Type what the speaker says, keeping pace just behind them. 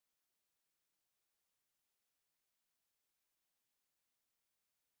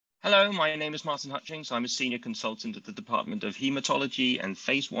Hello, my name is Martin Hutchings. I'm a senior consultant at the Department of Hematology and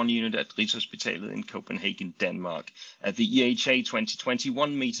Phase 1 unit at Rigshospitalet in Copenhagen, Denmark. At the EHA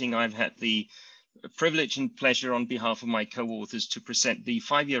 2021 meeting, I've had the privilege and pleasure on behalf of my co-authors to present the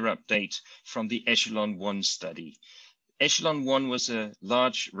 5-year update from the ECHELON-1 study. ECHELON-1 was a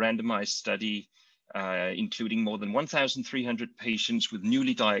large randomized study including more than 1,300 patients with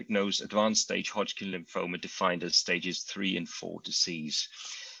newly diagnosed advanced stage Hodgkin lymphoma defined as stages 3 and 4 disease.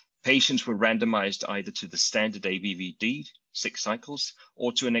 Patients were randomized either to the standard ABVD, 6 cycles,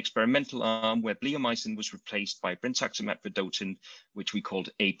 or to an experimental arm where bleomycin was replaced by brentuximab vedotin, which we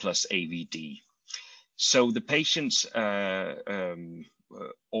called A plus AVD. So the patients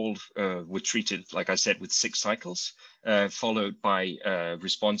all were treated, like I said, with 6 cycles, followed by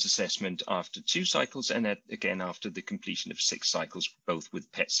response assessment after 2 cycles, and again after the completion of 6 cycles, both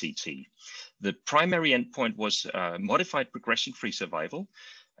with PET-CT. The primary endpoint was modified progression-free survival,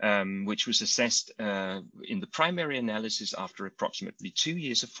 which was assessed in the primary analysis after approximately 2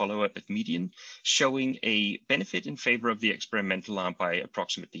 years of follow-up at median, showing a benefit in favor of the experimental arm by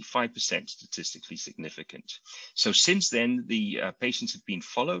approximately 5% statistically significant. So since then, the patients have been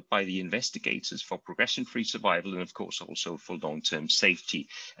followed by the investigators for progression-free survival and of course also for long-term safety.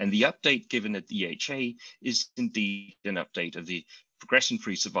 And the update given at the EHA is indeed an update of the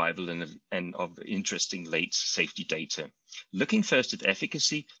progression-free survival and of interesting late safety data. Looking first at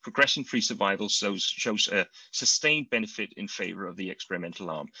efficacy, progression-free survival shows a sustained benefit in favor of the experimental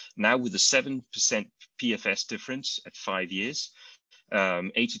arm. Now with a 7% PFS difference at 5 years,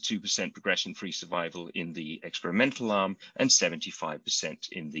 82% progression-free survival in the experimental arm and 75%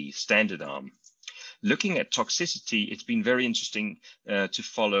 in the standard arm. Looking at toxicity, it's been very interesting to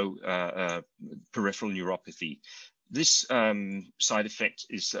follow peripheral neuropathy. This side effect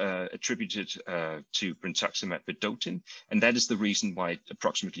is attributed to brentuximab vedotin, and that is the reason why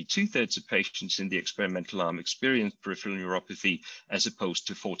approximately 2/3 of patients in the experimental arm experienced peripheral neuropathy as opposed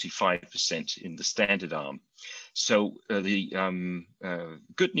to 45% in the standard arm. So the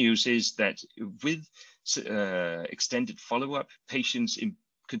good news is that with extended follow-up, patients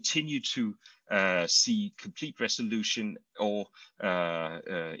continue to see complete resolution or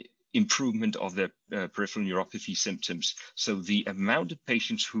improvement of their peripheral neuropathy symptoms. So the amount of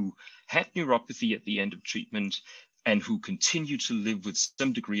patients who had neuropathy at the end of treatment and who continue to live with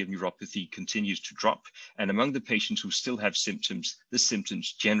some degree of neuropathy continues to drop. And among the patients who still have symptoms, the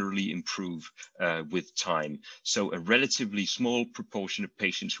symptoms generally improve with time. So a relatively small proportion of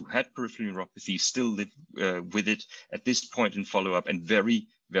patients who had peripheral neuropathy still live with it at this point in follow-up, and very,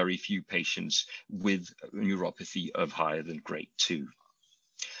 very few patients with neuropathy of higher than grade 2.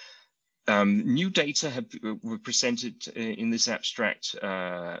 New data were presented in this abstract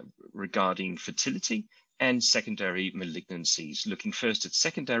regarding fertility and secondary malignancies. Looking first at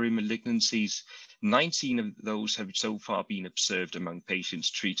secondary malignancies, 19 of those have so far been observed among patients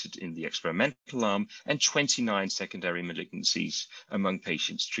treated in the experimental arm, and 29 secondary malignancies among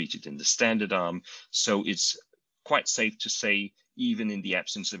patients treated in the standard arm. So it's quite safe to say, even in the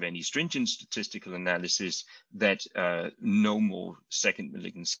absence of any stringent statistical analysis, that no more second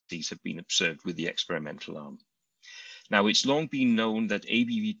malignancies have been observed with the experimental arm. Now, it's long been known that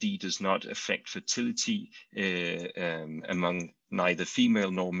ABVD does not affect fertility among neither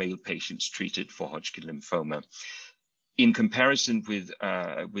female nor male patients treated for Hodgkin lymphoma. In comparison with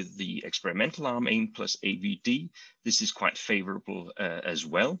the experimental arm, AIM plus AVD, this is quite favorable as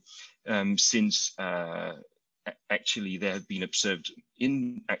well, since actually there have been observed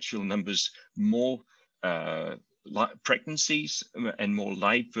in actual numbers more pregnancies and more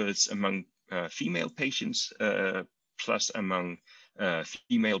live births among female patients, plus among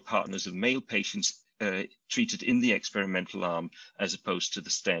female partners of male patients treated in the experimental arm as opposed to the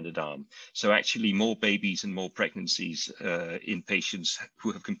standard arm. So actually more babies and more pregnancies in patients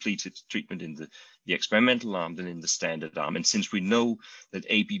who have completed treatment in the experimental arm than in the standard arm. And since we know that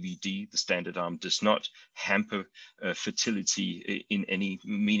ABVD, the standard arm, does not hamper fertility in any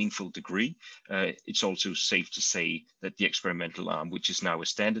meaningful degree, it's also safe to say that the experimental arm, which is now a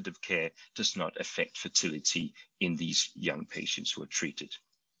standard of care, does not affect fertility in these young patients who are treated.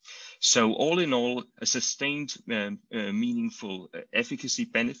 So all in all, a sustained meaningful efficacy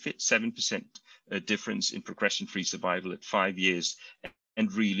benefit, 7% difference in progression-free survival at 5 years,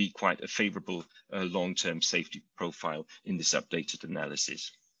 and really quite a favorable long-term safety profile in this updated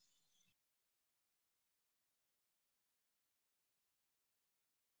analysis.